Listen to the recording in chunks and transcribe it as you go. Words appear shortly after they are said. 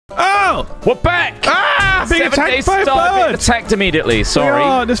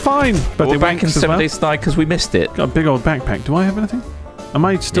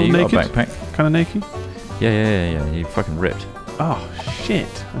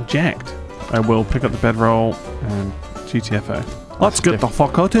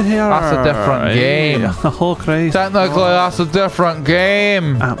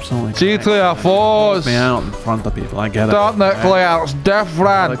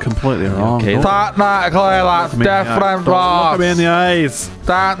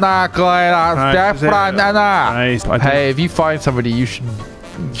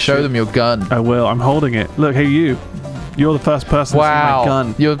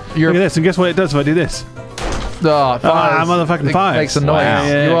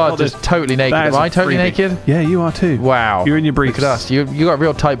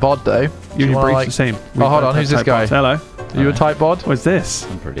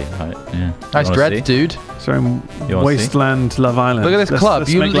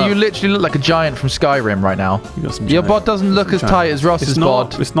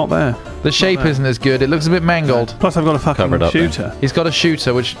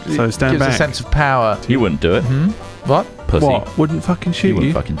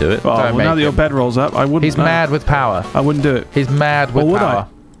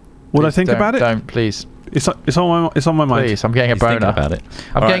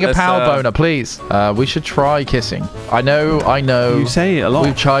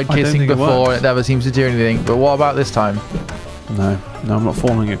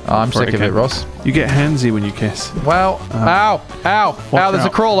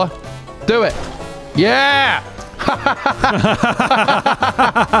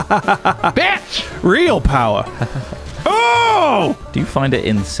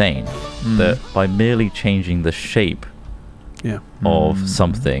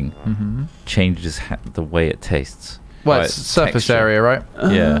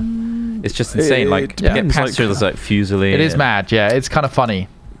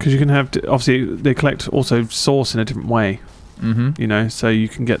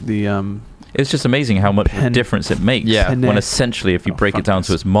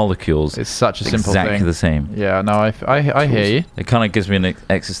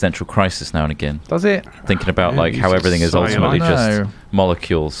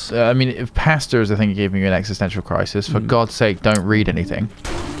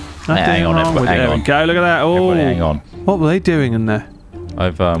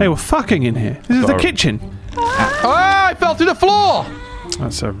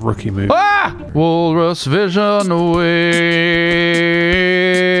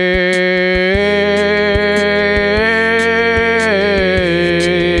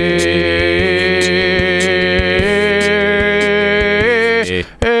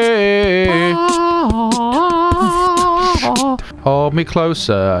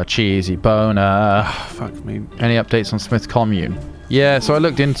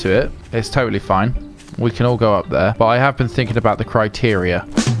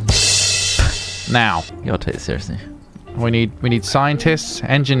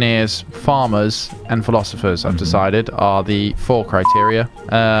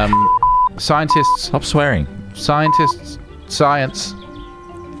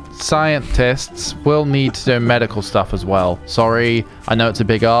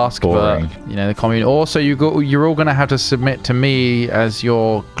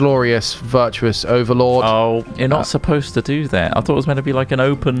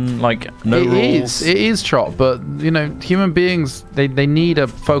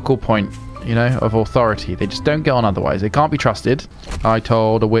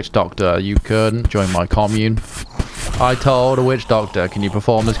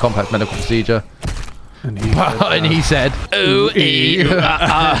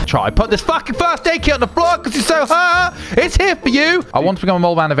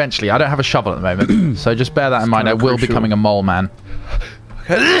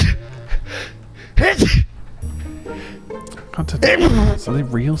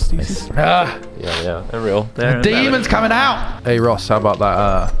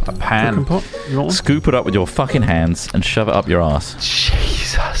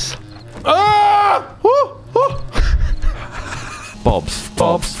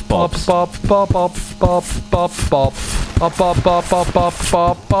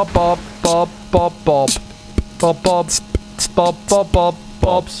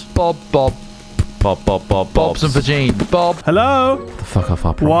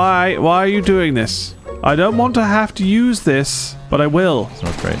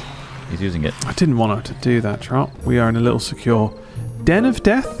Den of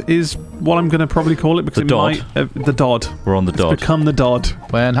Death is what I'm going to probably call it, because The it Dod. might... the Dod. We're on the dot. Become the Dod.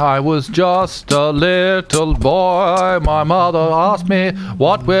 When I was just a little boy, my mother asked me,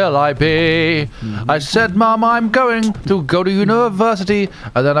 what will I be? I said, Mom, I'm going to go to university,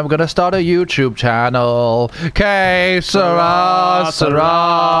 and then I'm going to start a YouTube channel. Que sera,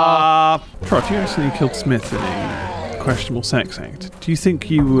 sera. Trot, if you accidentally killed Smith in a questionable sex act, do you think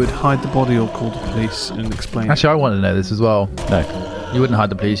you would hide the body or call the police and explain? Actually, I want to know this as well. No. You wouldn't hide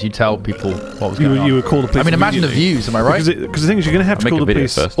the police. You'd tell people what was going on. You would call the police. I mean, imagine the immediately. views. Am I right? Because the thing is, you're going to have to I'll call make the a video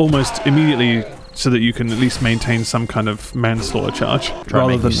police first. almost immediately, so that you can at least maintain some kind of manslaughter charge, Try and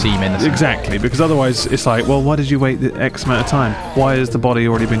make you seem innocent. Exactly, because otherwise it's like, well, why did you wait the X amount of time? Why has the body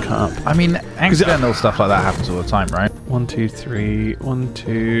already been cut up? I mean, accidental stuff like that happens all the time, right? 1, 2, 3. 1,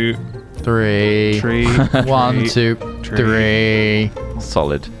 2, Three. 3. 1, 2, 3.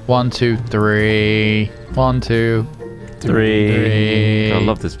 Solid. 1, 2, 3. 1, 2, 3. I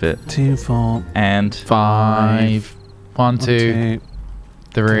love this bit. 2, 4. And 5. 1, 2,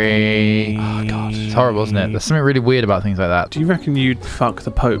 3. Oh god, It's horrible, isn't it? There's something really weird about things like that. Do you reckon you'd fuck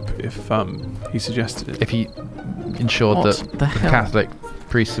the Pope if he suggested it? If he ensured What that the the hell? Catholic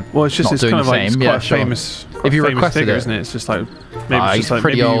priests are Well, it's just not it's doing kind of the like it's same. quite Yeah, a sure. famous. If you famous requested figure, it. isn't it? It's just like maybe He's it's just like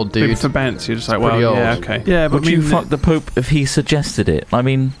pretty maybe, old, maybe dude. for Bence, you're just like, Pretty well, yeah, old. okay, yeah, but would you fuck the Pope if he suggested it? I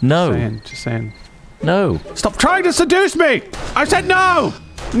mean, no. Just saying. No. Stop trying to seduce me! I said no!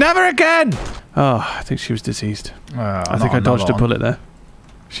 Never again! Oh, I think she was deceased. I think I dodged a bullet there.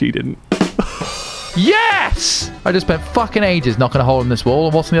 She didn't. Yes! I just spent fucking ages knocking a hole in this wall,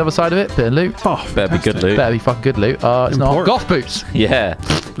 and what's on the other side of it? Bit of loot. Oh, Better be good loot. Better be fucking good loot. It's not. Important. Golf boots. Yeah.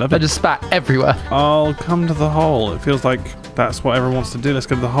 Love They it. just spat everywhere. I'll come to the hole. It feels like that's what everyone wants to do. Let's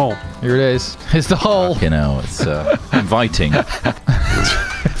go to the hole. Here it is. It's the hole. You know, it's inviting.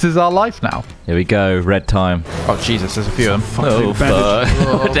 This is our life now. Here we go. Red time. Oh, Jesus, there's a few of them. Oh, bandage.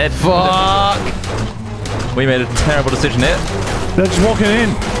 fuck. We're dead. Fuck! We made a terrible decision here. They're just walking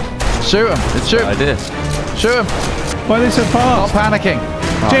in. Shoot him. Shoot I him. did. Shoot him. Why are they so Not fast? panicking.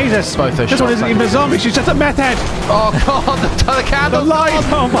 Jesus! Both those This one shots, isn't even a zombie. She's just a meth head. Oh, God. The candle. The light.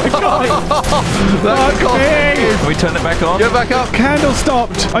 Oh my god. Fuck me. Can we turn it back on? Get back up. Candle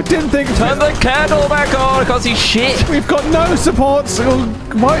stopped. I didn't think. Turn the candle back on because he's shit. We've got no supports.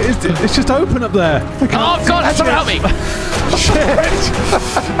 Why is it's just open up there? Oh, God. Has someone help me? Shit!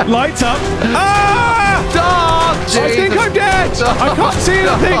 Lights up. Ah! Oh, Jesus. I think I'm dead. I can't see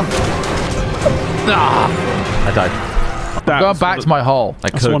anything. I died. Going back to my hole. I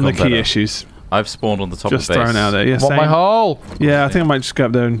That's could one have of the gone key better. issues. I've spawned on the top Just of base. thrown out there. Yeah, Want my same. hole? Yeah, I think I might just go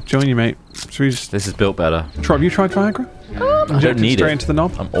up there and join you, mate. Should we just This is built better. try? Have you tried Viagra? I don't need straight it. into the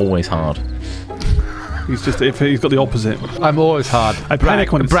knob. I'm always hard. He's just if he's got the opposite. I'm always hard. I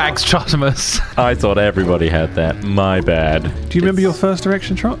panic when it's- Bragg's Trotimus. I thought everybody had that. My bad. Do you remember your first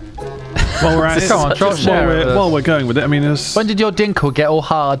erection, Trot? While we're at it, Come on, Trot, share it with us. while we're going with it, I mean, it's When did your dinkle get all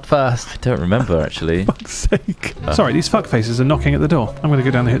hard first? I don't remember actually. fuck's sake. Sorry, these fuck faces are knocking at the door. I'm going to go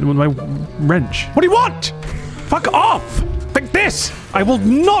down and hit them with my wrench. What do you want? Fuck off! Like this! I will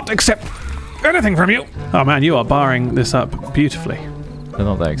not accept anything from you. Oh man, you are barring this up beautifully. They're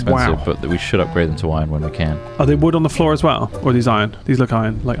not that expensive, Wow. but we should upgrade them to iron when we can. Are they wood on the floor as well, or are these iron? These look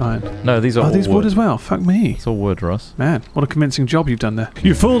iron, like iron. No, these are Are all these wood as well? Fuck me. It's all wood, Ross. Man, what a convincing job you've done there.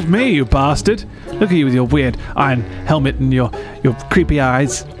 You fooled me, you bastard. Look at you with your weird iron helmet and your creepy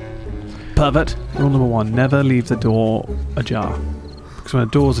eyes. Pervert. Rule number 1, never leave the door ajar. Because when a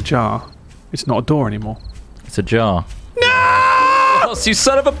door's ajar, it's not a door anymore. It's a jar. No! Ross, you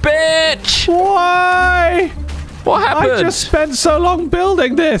son of a bitch! Why? What happened? I just spent so long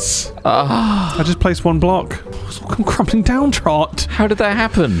building this. I just placed one block. It's all come crumbling down, Trot. How did that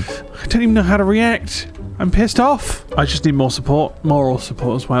happen? I don't even know how to react. I'm pissed off. I just need more support. Moral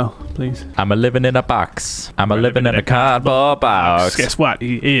support as well, please. I'm a living in a box. I'm a living in a cardboard box. Guess what?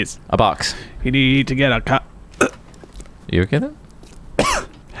 He is. A box. You need to get a You okay then?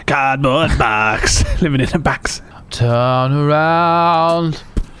 cardboard box. Living in a box. Turn around.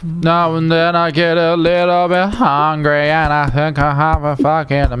 Now and then I get a little bit hungry and I think I have a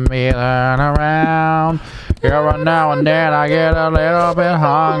fucking meal. Turn around. Every now and then I get a little bit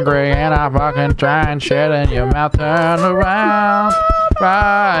hungry and I fucking try and shit in your mouth. Turn around.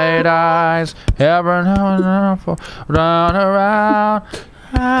 Bright eyes. Every now and then I run around.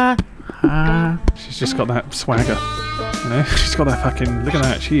 She's just got that swagger. You know? She's got that fucking... Look at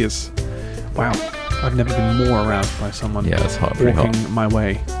that. She is... Wow. I've never been more aroused by someone Yeah, it's hot. Pretty walking hot. my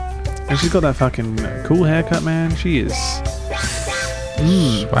way. And she's got that fucking cool haircut, man. She is...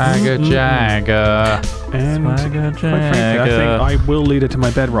 Swagger Jagger. And quite frankly, I think I will lead her to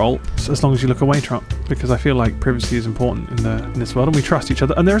my bedroll as long as you look away, Trump, because I feel like privacy is important in this world, and we trust each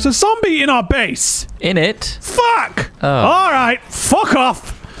other. And there's a zombie in our base. In it? Fuck! Oh. All right, fuck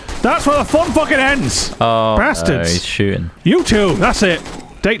off. That's where the fun fucking ends. Oh, bastards! he's shooting. You two. That's it.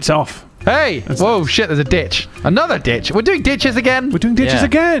 Date's off. Hey! Whoa, shit! There's a ditch. Another ditch. We're doing ditches again. We're doing ditches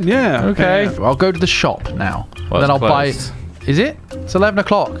again. Yeah. Okay. Yeah. I'll go to the shop now. Well, then I'll closed. buy. Is it? It's 11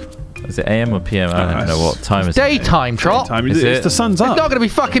 o'clock. Is it AM or PM? I don't know what time It's is it. daytime, Trot. Time. Is It's it? the sun's It's up. not going to be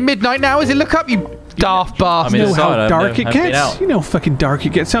fucking midnight now, is it? Look up, you daft bastard. You know it's how not. dark it I've been gets? out. You know how fucking dark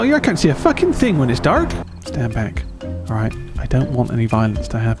it gets out here? I can't see a fucking thing when it's dark. Stand back. Alright? I don't want any violence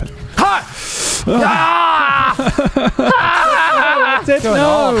to happen. Ha! I said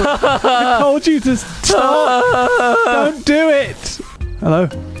no! I told you to stop! Don't do it! Hello?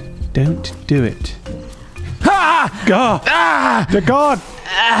 Don't do it. God! Dear God!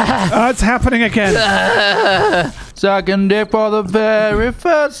 It's happening again! Sucking dick for the very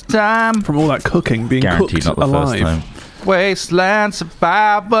first time. From all that cooking, being Guaranteed cooked not the alive. first time. Wasteland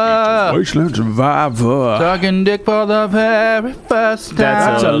survivor. Wasteland survivor. Sucking dick for the very first time.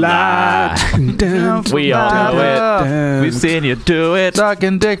 That's a lie. We all know it. We've seen you do it.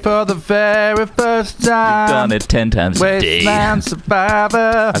 Sucking dick for the very first time. Done it 10 times a day. Wasteland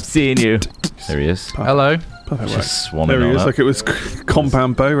survivor. I've seen you. There he is. Hello. Perfect work. Just swanning There he on is, up. like it was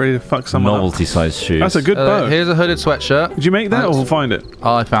compound bow ready to fuck someone up. Novelty-sized shoes. That's a good bow. Here's a hooded sweatshirt. Did you make that or we'll find it?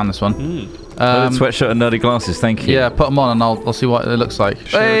 Oh, I found this one. Hooded sweatshirt and nerdy glasses. Thank you. Yeah, put them on and I'll see what it looks like.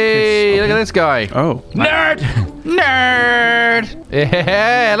 Share a Hey, kiss. look at this guy. Oh. Nerd! Nerd!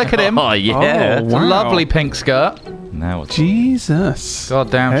 Yeah, look at him. Oh yeah. Oh, It's a wow. lovely pink skirt. Now it's Jesus.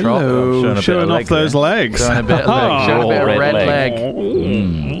 Goddamn Trot. Hello. Showing a bit Showing of off leg those there. legs. Showing a bit of leg. Showing a bit of Red red leg.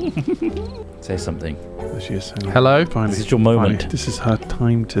 leg. say something. There she is. Hang on. Hello? Finally. This is your moment. Finally. This is her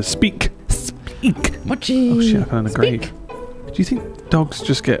time to speak. Speak. Mochi. Oh shit! I fell in the grave. Do you think dogs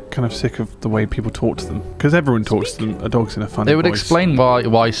just get kind of sick of the way people talk to them? Because everyone talks to them. A dog's in a funny It would voice. explain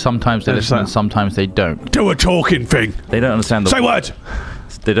why sometimes they Yeah, listen so- and sometimes they don't. Do a talking thing. They don't understand the Say words.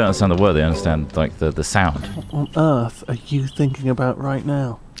 They don't understand the word. They understand like the sound. What on earth are you thinking about right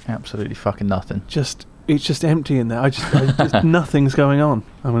now? Absolutely fucking nothing. It's just empty in there. I just nothing's going on.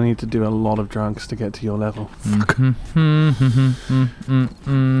 I'm gonna need to do a lot of drugs to get to your level.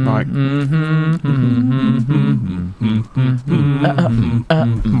 Right.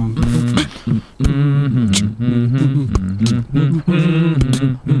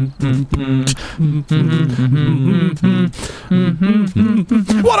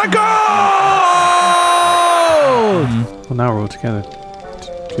 What a goal! Well, now we're all together.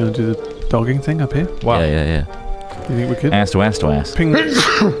 Do you want to do the dogging thing up here? Wow. Yeah. Do you think we could? Ass to ass to ass. Ping.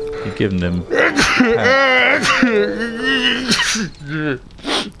 You've given them.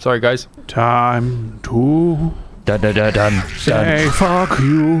 Sorry, guys. Time to Dun. say fuck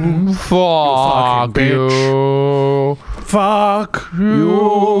you. Fuck fucking you. Fuck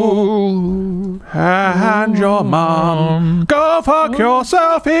you. And your mom. Go fuck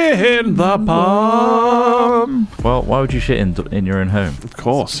yourself in the pub. Well, why would you shit in your own home? Of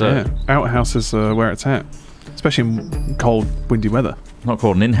course, So- yeah. Outhouse is where it's at. Especially in cold, windy weather. Not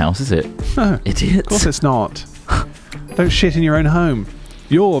called an in-house, is it? No, Idiot. of course it's not. Don't shit in your own home.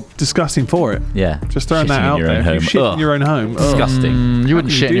 You're disgusting for it. Yeah. Just throwing that Shitting in out your there. own If you home. shit Ugh. in your own home. Disgusting. You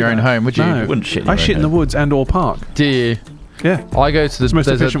wouldn't can shit you in your do own that? home, would you? No. You wouldn't shit in your I own shit in the home. woods and or park. Do you? Yeah. I go to the It's the most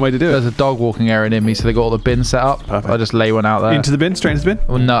efficient way to do it. There's a dog walking area near me, so they got all the bins set up. Perfect. I just lay one out there. Into the bin? Straight into the bin?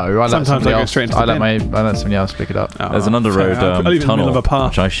 Well, no, I let Sometimes somebody I go else. straight into I the let somebody else pick it up. Oh, There's an underroad sorry, I'll leave it in the middle tunnel, of a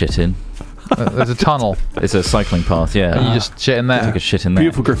path. which I shit in. There's a tunnel, It's a cycling path, yeah. and you just shit in there. Take a shit in there.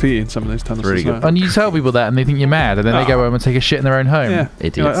 Beautiful graffiti in some of those tunnels. Really as good. well. And you tell people that, and they think you're mad, and then they go home and take a shit in their own home. Yeah.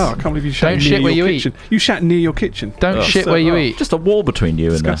 Idiots. You're like, oh, I can't believe you shat Don't near shit where your you kitchen. You shat near your kitchen. Don't Oh, shit so- where you oh. eat. Just a wall between you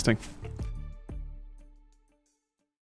and Disgusting.